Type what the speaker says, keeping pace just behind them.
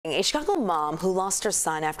A Chicago mom who lost her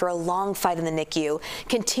son after a long fight in the NICU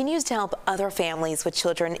continues to help other families with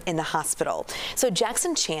children in the hospital. So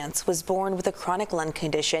Jackson Chance was born with a chronic lung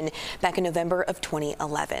condition back in November of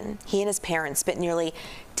 2011. He and his parents spent nearly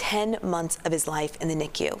 10 months of his life in the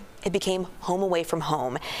NICU. It became home away from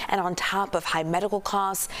home, and on top of high medical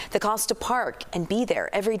costs, the cost to park and be there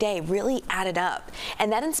every day really added up.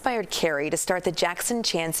 And that inspired Carrie to start the Jackson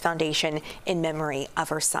Chance Foundation in memory of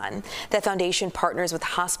her son. That foundation partners with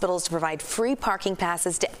hospitals to provide free parking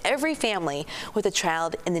passes to every family with a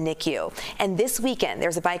child in the NICU. And this weekend,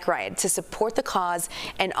 there's a bike ride to support the cause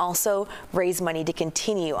and also raise money to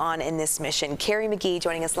continue on in this mission. Carrie Meghie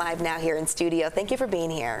joining us live now here in studio. Thank you for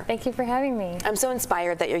being here. Thank you for having me. I'm so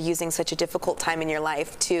inspired that you're using such a difficult time in your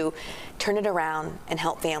life to turn it around and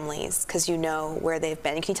help families because you know where they've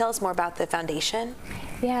been. Can you tell us more about the foundation?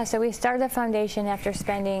 Yeah, so we started the foundation after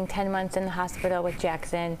spending 10 months in the hospital with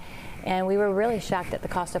Jackson, and we were really shocked that the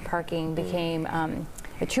cost of parking became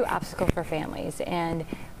a true obstacle for families. And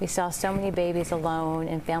we saw so many babies alone,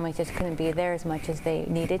 and families just couldn't be there as much as they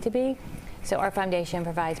needed to be. So our foundation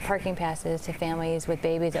provides parking passes to families with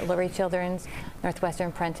babies at Lurie Children's,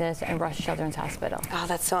 Northwestern Prentice, and Rush Children's Hospital. Oh,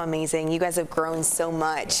 that's so amazing. You guys have grown so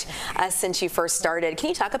much since you first started. Can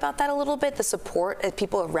you talk about that a little bit, the support that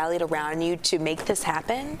people have rallied around you to make this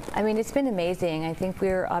happen? I mean, it's been amazing. I think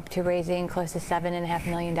we're up to raising close to $7.5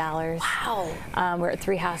 million. Wow. We're at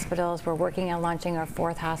 3 hospitals. We're working on launching our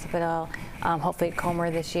 4th hospital, hopefully at Comer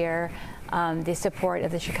this year. The support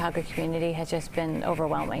of the Chicago community has just been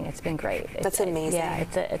overwhelming. It's been great. That's amazing. Yeah,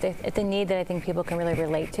 it's a need that I think people can really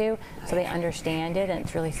relate to, so they understand it, and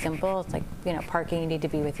it's really simple. It's like, you know, parking, you need to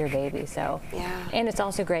be with your baby. So, yeah. And it's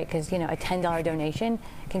also great because, you know, a $10 donation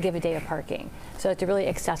can give a day of parking. So it's really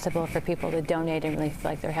accessible for people to donate and really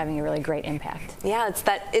feel like they're having a really great impact. Yeah,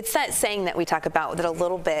 it's that saying that we talk about that a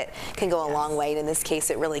little bit can go a long way. And in this case,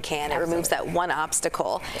 it really can. Absolutely. It removes that one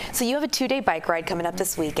obstacle. So you have a 2-day bike ride coming up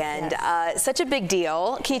this weekend. Yes. Such a big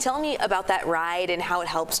deal. Can you tell me about that ride and how it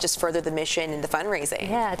helps just further the mission and the fundraising?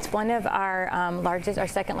 Yeah, it's one of our our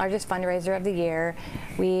second largest fundraiser of the year.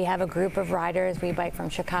 We have a group of riders. We bike from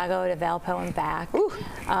Chicago to Valpo and back.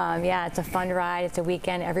 Yeah, it's a fun ride. It's a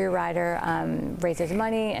weekend. Every rider raises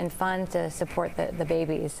money and funds to support the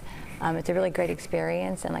babies. It's a really great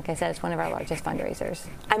experience, and like I said, it's one of our largest fundraisers.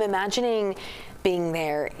 I'm imagining being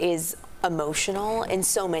there is emotional in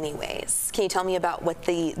so many ways. Can you tell me about what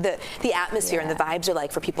the atmosphere and the vibes are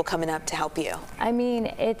like for people coming up to help you? I mean,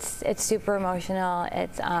 it's super emotional.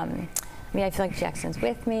 It's I mean, I feel like Jackson's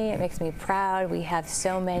with me. It makes me proud. We have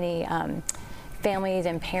so many families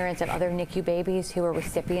and parents of other NICU babies who are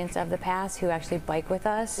recipients of the pass who actually bike with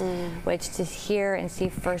us, which to hear and see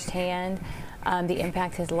firsthand the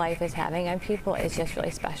impact his life is having on people is just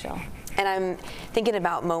really special. And I'm thinking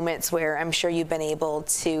about moments where I'm sure you've been able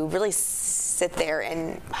to really sit there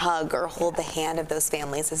and hug or hold the hand of those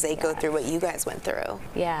families as they go through what you guys went through.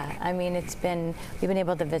 Yeah, I mean, we've been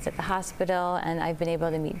able to visit the hospital, and I've been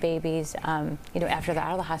able to meet babies, you know, after they're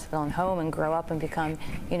out of the hospital and home and grow up and become,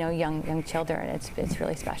 you know, young children. It's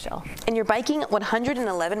really special. And you're biking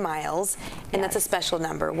 111 miles, and that's a special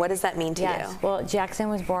number. What does that mean to you? Well, Jackson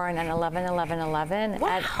was born on 11/11/11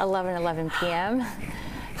 at 11:11 p.m.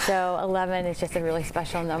 So 11 is just a really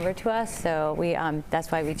special number to us. So we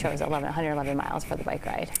that's why we chose 111 miles for the bike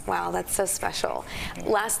ride. Wow, that's so special.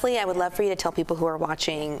 Lastly, I would love for you to tell people who are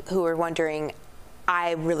watching, who are wondering,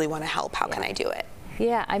 I really want to help. How can I do it?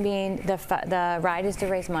 Yeah, I mean, the ride is to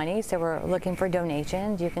raise money, so we're looking for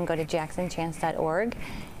donations. You can go to jacksonchance.org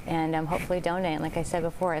and hopefully donate. And like I said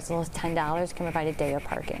before, as little as $10 can provide a day of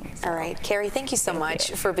parking. So. All right, Carrie, thank you so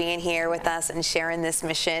much for being here with us and sharing this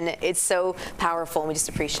mission. It's so powerful, and we just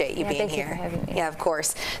appreciate you being here. Thank you for having me. Yeah, of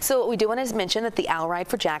course. So we do want to mention that the Owl Ride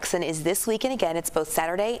for Jackson is this weekend again. It's both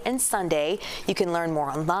Saturday and Sunday. You can learn more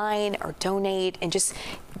online or donate and just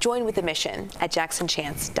join with the mission at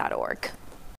jacksonchance.org.